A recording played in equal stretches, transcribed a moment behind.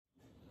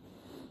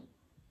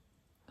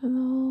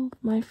Hello,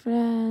 my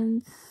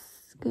friends.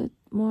 Good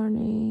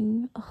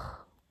morning.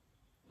 Ugh.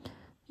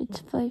 It's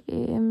 5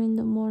 a.m. in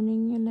the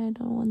morning and I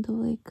don't want to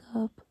wake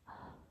up.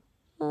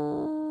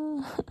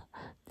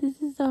 This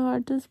is the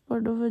hardest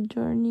part of a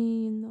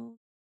journey, you know.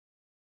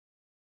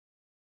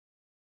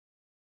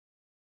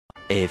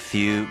 A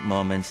few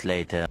moments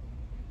later.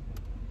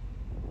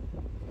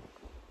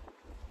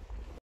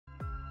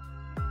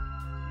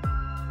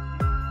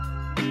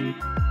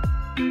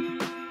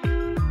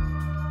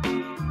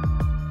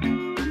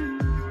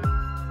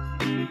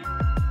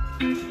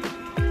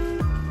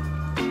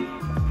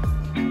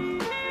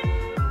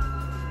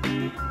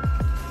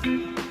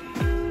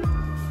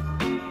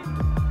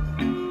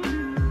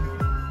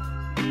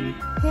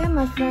 Hey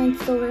my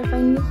friends, so we're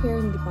finally here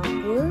in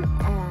Dimapur,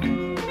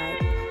 and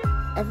like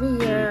every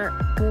year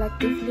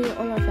collectively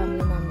all our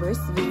family members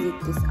visit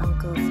this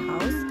uncle's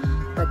house,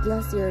 but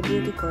last year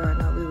due to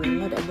corona we were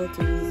not able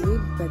to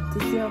visit, but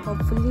this year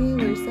hopefully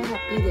we're so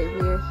happy that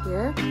we're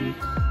here.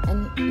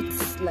 And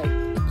it's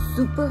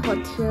super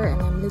hot here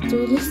and I'm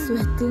literally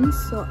sweating,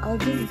 so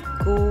I'll just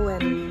go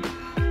and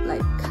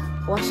like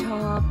wash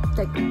up,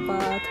 take a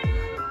bath.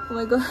 Oh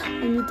my god,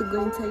 I need to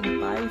go inside.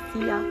 Bye,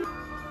 see ya.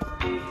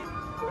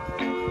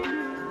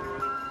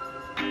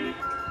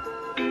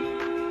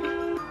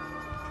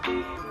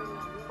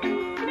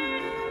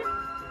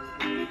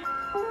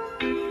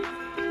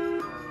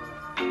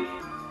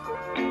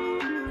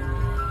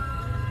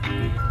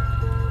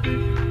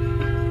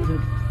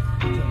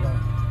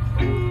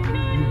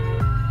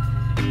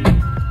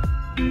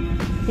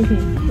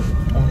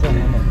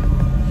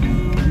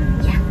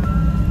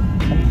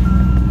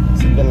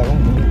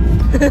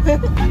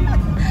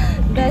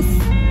 Das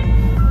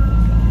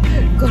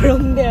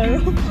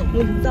korongdero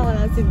munta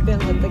na sigbel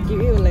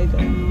matagiri ulay ko.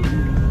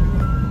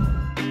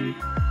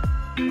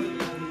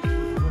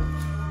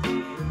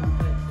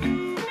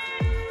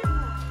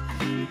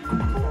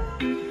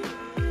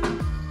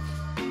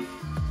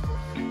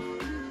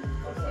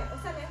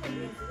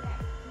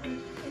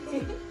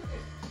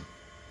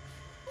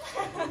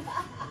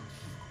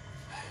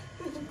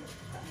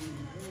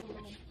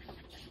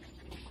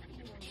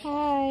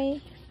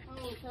 Hi.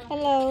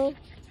 Hello.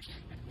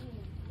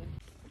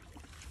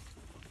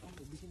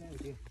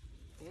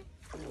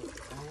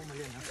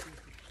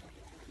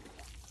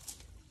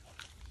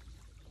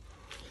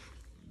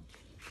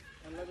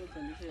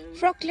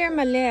 Frog clear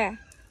male.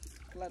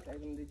 Flat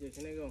item di je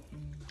sini go.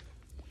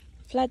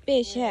 Flat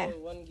fish hai.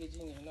 1 kg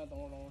ni na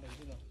tong long dai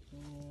sino.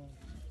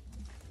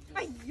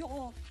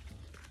 Ayyo.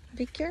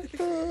 Be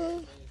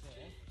careful.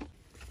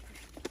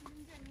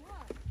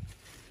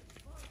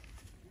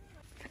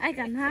 I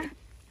can ha.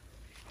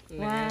 1,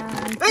 2.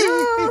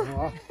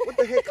 What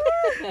the heck?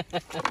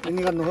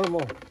 Ini kan no mo.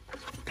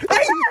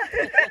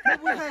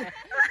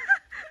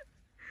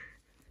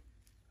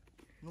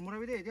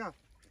 Nomor apa dia?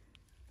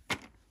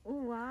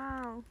 Oh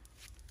wow.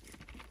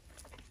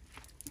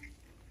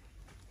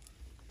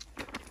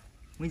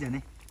 Mới giờ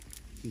này.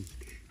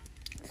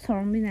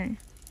 Sorry này.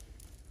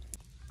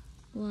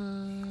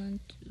 1,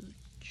 2,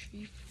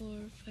 3,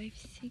 4, 5,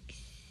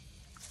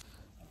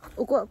 6.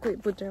 Uko ako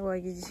iputrawa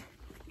gigi.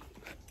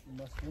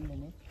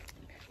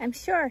 I'm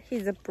sure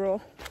he's a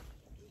pro.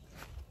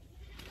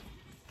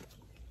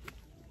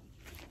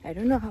 I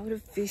don't know how to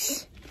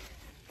fish,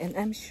 and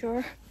I'm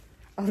sure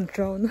I'll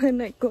drown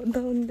when I go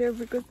down there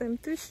because I'm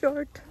too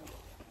short.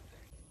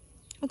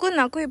 Uko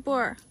na ako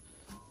ipor.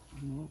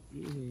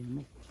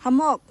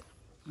 Hamok.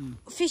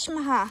 Fish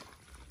maha.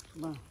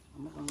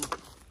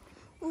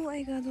 Oh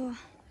my god.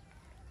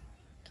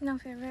 Kinang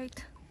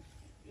favorite.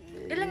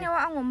 Ilan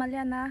yawa ang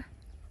umalyana?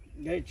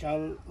 Gay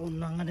chal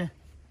unang ada.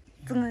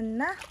 Tungan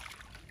na?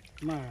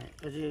 Ma,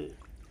 kasi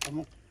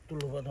amok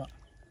tulo ba to?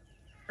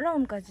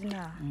 Round ka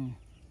na.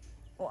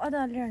 O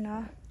ada ler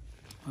na?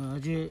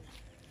 Aje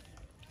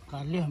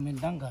kali hamin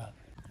danga.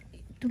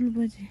 Tulo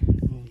ba je?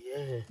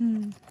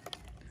 Yeah.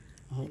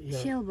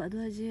 Shell ba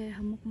do je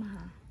hamok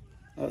maha?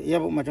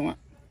 Iya bu macam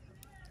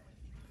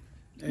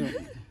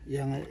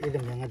yang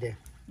ada.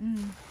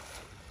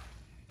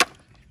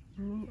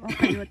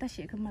 Okay, wata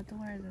shi kama to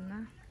war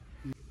na.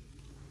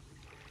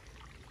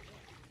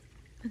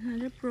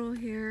 Another pro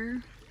here.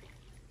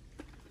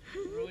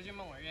 Roji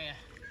mang wage ya.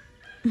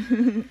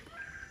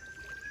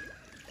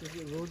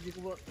 Roji ko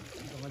ba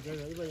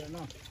majaga iba ya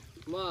na.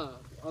 Ma,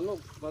 ano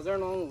bazar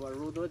no ba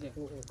rodo je.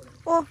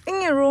 Oh,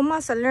 ingi Roma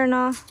saler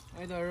na.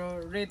 Ai da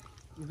red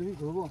dubi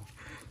ko bo.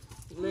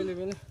 Le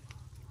bene.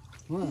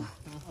 Ma,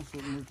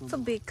 So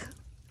big.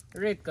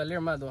 red color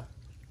ma do.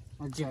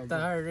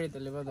 Jikta red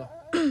le ba do.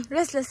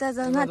 Restless as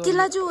na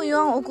tilaju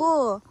yung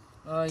ogo.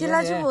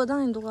 Tilaju bo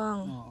dang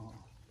indukang.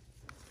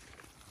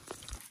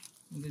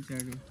 Udah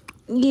cari.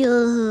 Iya.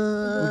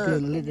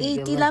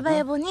 Tila ba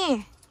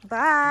yaboni?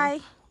 Bye.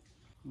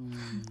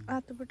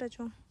 Atu berta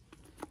chong.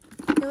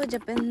 Yo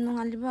Japan nung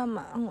aliba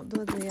ma ang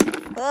do do ya.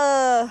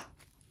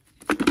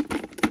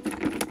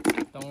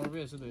 Tangor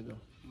be sudo itu.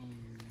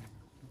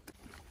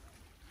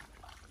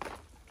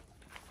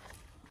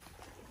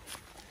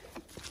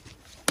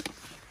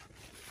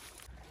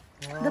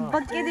 The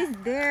bucket is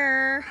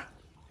there.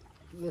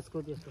 Let's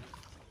go this way.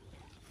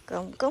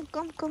 Come.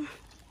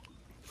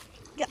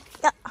 Yeah.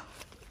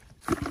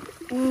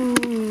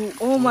 Ooh,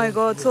 oh my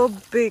god, so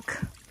big.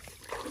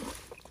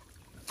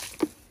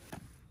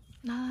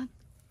 나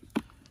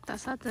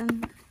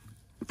따사든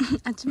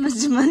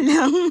아침마지만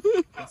량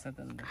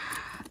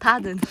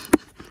다든.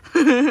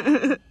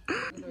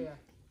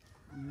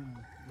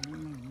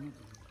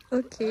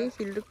 Okay,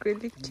 he looked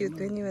really cute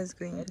when he was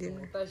going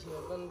there.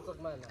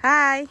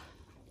 Hi.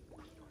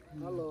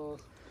 Hello.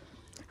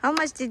 How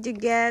much did you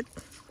get?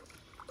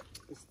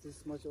 It's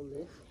this much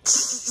only.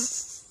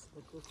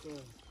 It was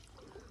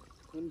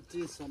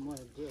 20 somewhere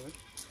there.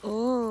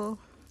 Oh.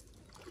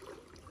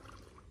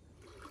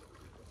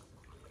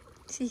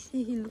 See,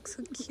 he looks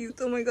so cute.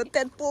 Oh my god,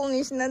 tadpole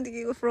is not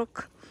a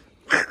frog.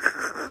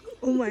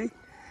 Oh my.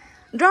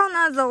 Drown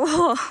as a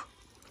wall.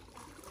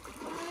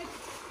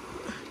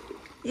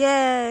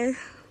 Yay.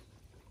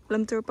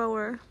 Lamter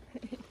power.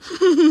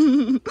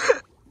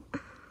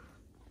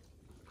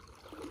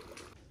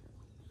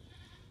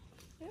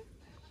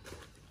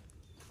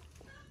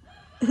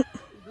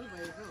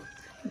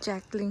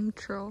 Jackling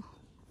troll.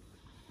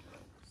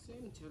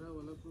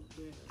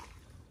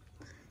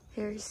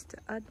 Here's the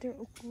other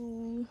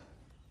uku.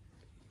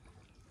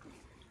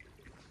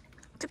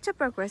 Chupcha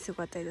progress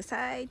ko tayo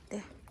sa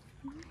side.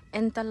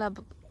 Entala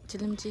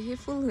chilimchi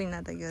full hui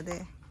na tayo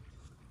de.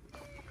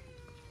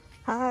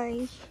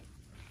 Hi.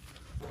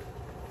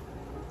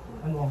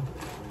 Hello.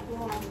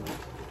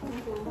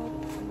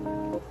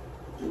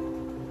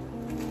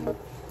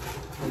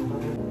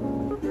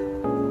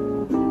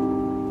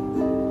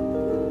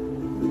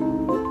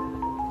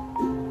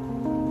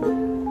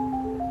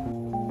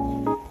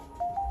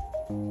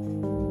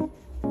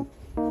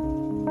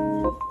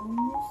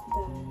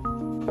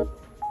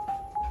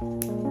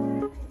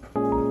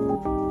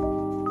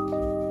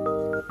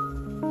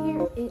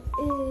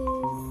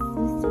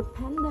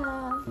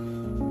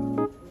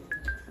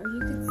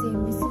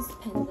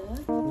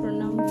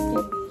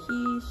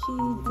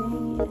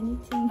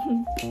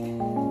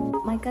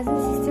 My cousin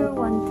sister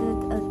wanted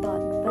a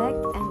dot bag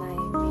and I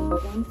made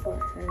one for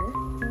her.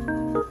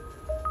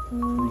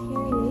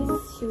 Here it is.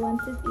 She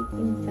wanted it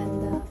in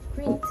panda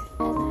print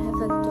and I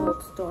have a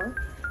dot store.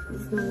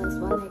 It's known as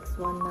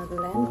 1x1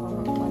 Nagaland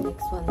or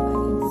 1x1 by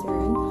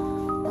Instagram.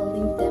 I'll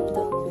link them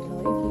down below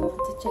if you want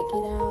to check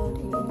it out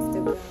in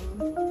Instagram.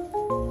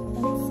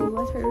 Let's see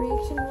what her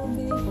reaction will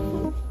be.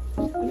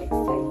 I'm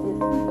excited.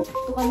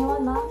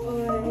 Tukanoana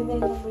or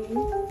Evelyn?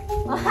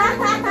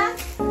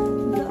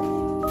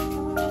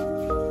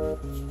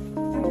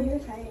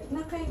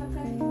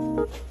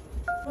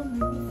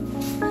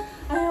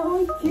 I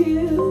want you.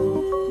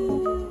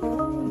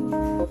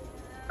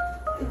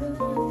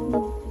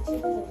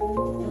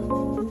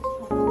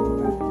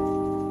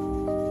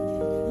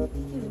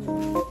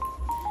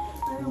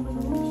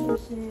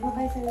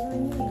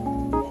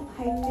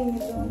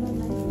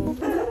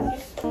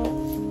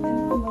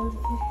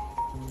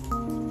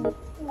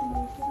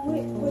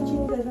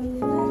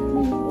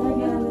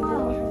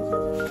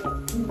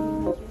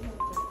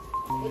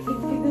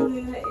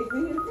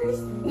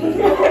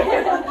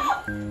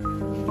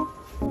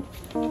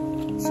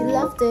 She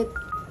loved it.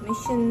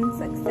 Mission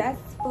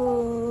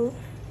successful.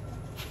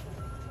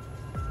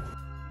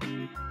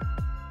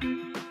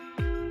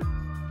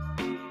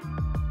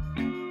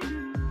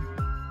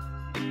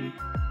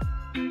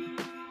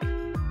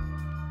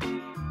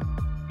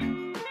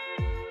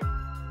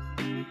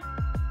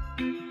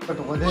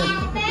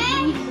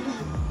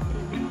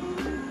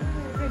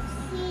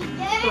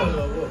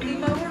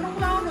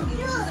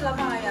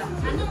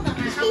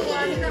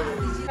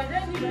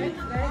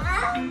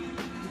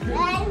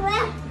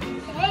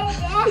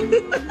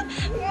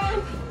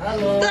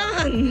 Hello.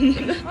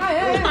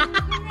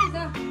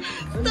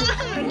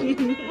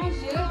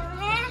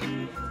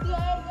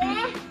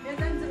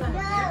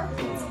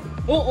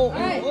 Oh.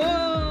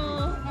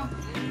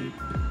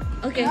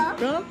 Okay,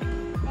 bro.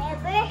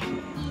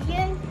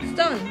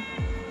 Stone.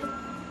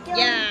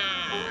 Yeah.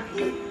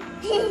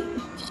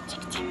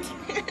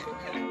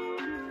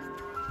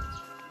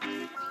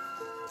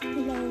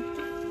 Hello.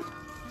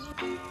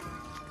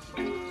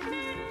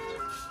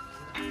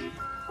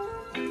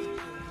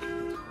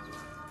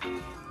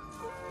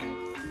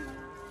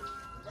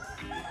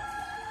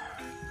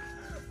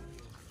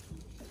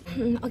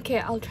 Okay,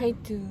 I'll try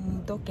to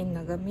talk in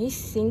Nagamese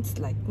since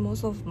like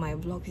most of my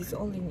vlogs is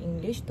all in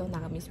English. So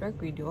Nagamese work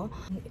video.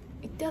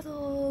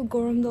 Ito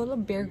gorom dolo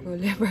bear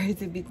gole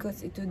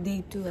because ito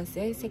day 2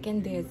 ase,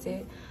 second day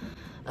ase.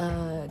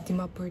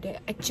 Dimapur de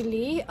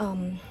actually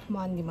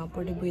mon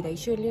Dimapur de buida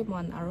usually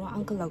mon aro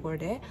uncle lagor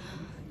de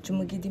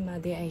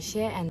Chumukedima de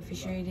aishe and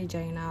fishery de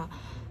jaina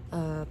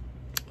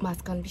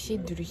maskan bishi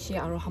durishi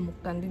aro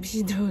hamukkan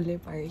bishi drole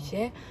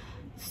parishe.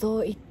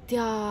 So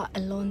itya a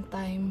long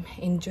time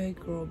enjoy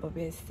grow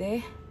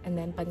babese and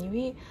then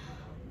paniwi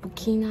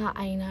bukina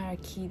aina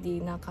rakidi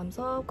na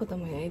kamso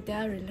kotomoya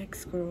itya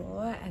relax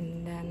grow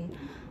and then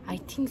I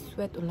think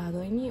sweat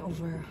ulado ini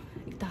over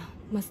ita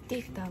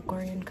masti ita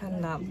Korean kan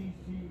la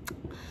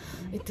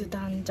itu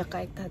dan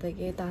jaka ekta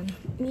dage dan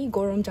ni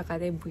gorom jaka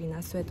de buina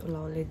sweat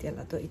ulawle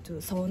diala to itu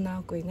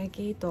sauna koina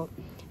ke to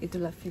itu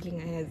la feeling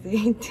aya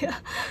je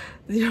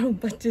zero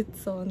budget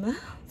sauna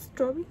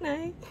strawberry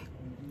night.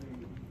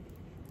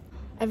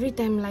 Every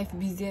time life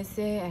busy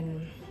ase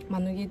and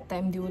manugi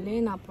time diule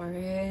na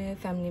pare,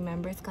 family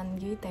members kan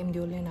gi time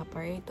diule na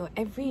pare, to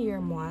every year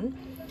one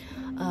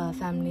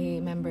family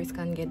members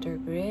can gather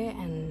kore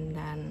and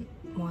then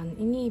one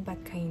ini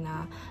bat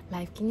kaina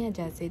life kinya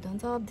jase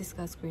don't all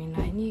discuss kore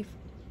na ini.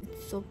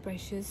 It's so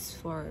precious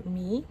for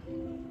me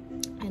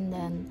and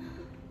then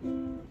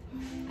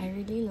I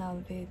really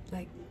love it.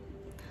 Like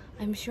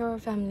I'm sure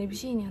family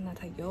bishi niya na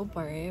tagyo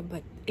pare,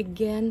 but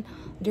again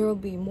there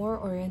will be more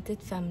oriented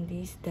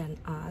families than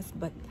us,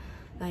 but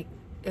like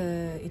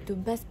itu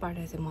best part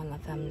as a mala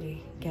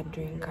family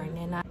gathering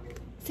karne na.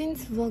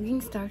 Since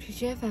vlogging started,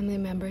 family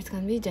members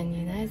can be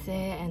janina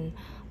se and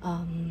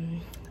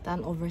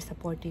tan over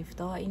supportive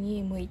to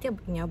ini mo ite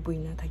bunya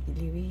buina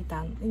takiliwi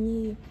tan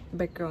ini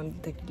background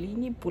takili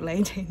ini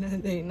pulai jaina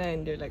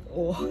and they're like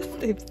oh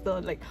steps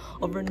so like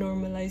over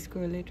normalized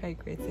curly try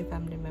crazy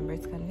family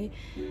members can be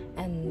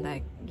and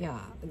like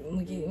yeah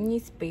mugi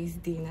ini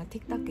space dina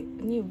tiktak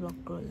ini vlog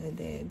curly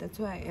de. That's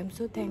why I'm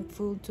so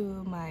thankful to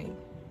my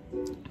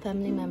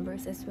family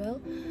members as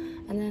well.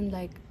 And then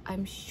like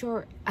I'm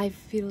sure I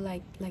feel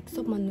like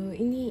so manu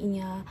ini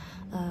inya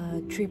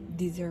trip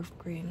deserve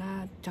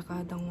krena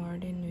chaka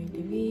dangor de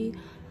nuidiwi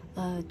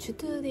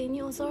chutu de ni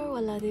osor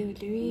wala de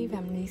nuidiwi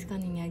families kan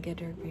inya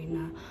gather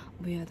krena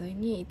buya do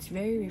ini. It's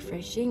very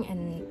refreshing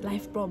and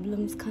life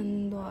problems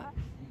kan do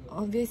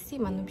obviously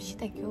manu bishi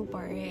takyo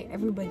pare,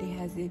 everybody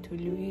has it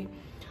really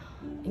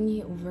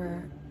ini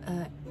over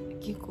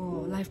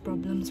kiko life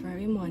problems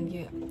very mon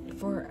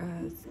for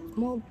a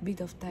small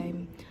bit of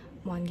time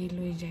mon gi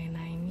lui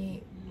jaina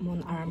ini mon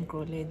aram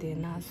krole de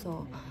na.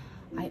 So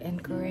I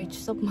encourage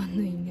sob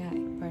manu niya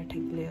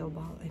particularly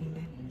about and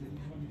then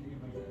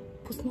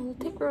pusno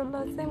take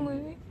rola se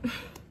movie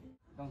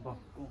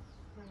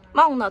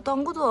mang na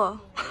tong gu do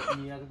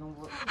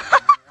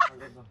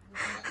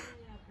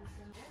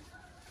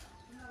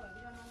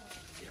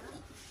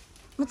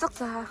mutak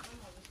sa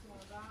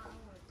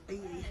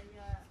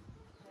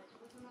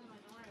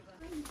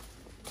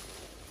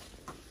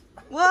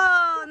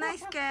wow,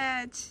 nice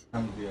catch.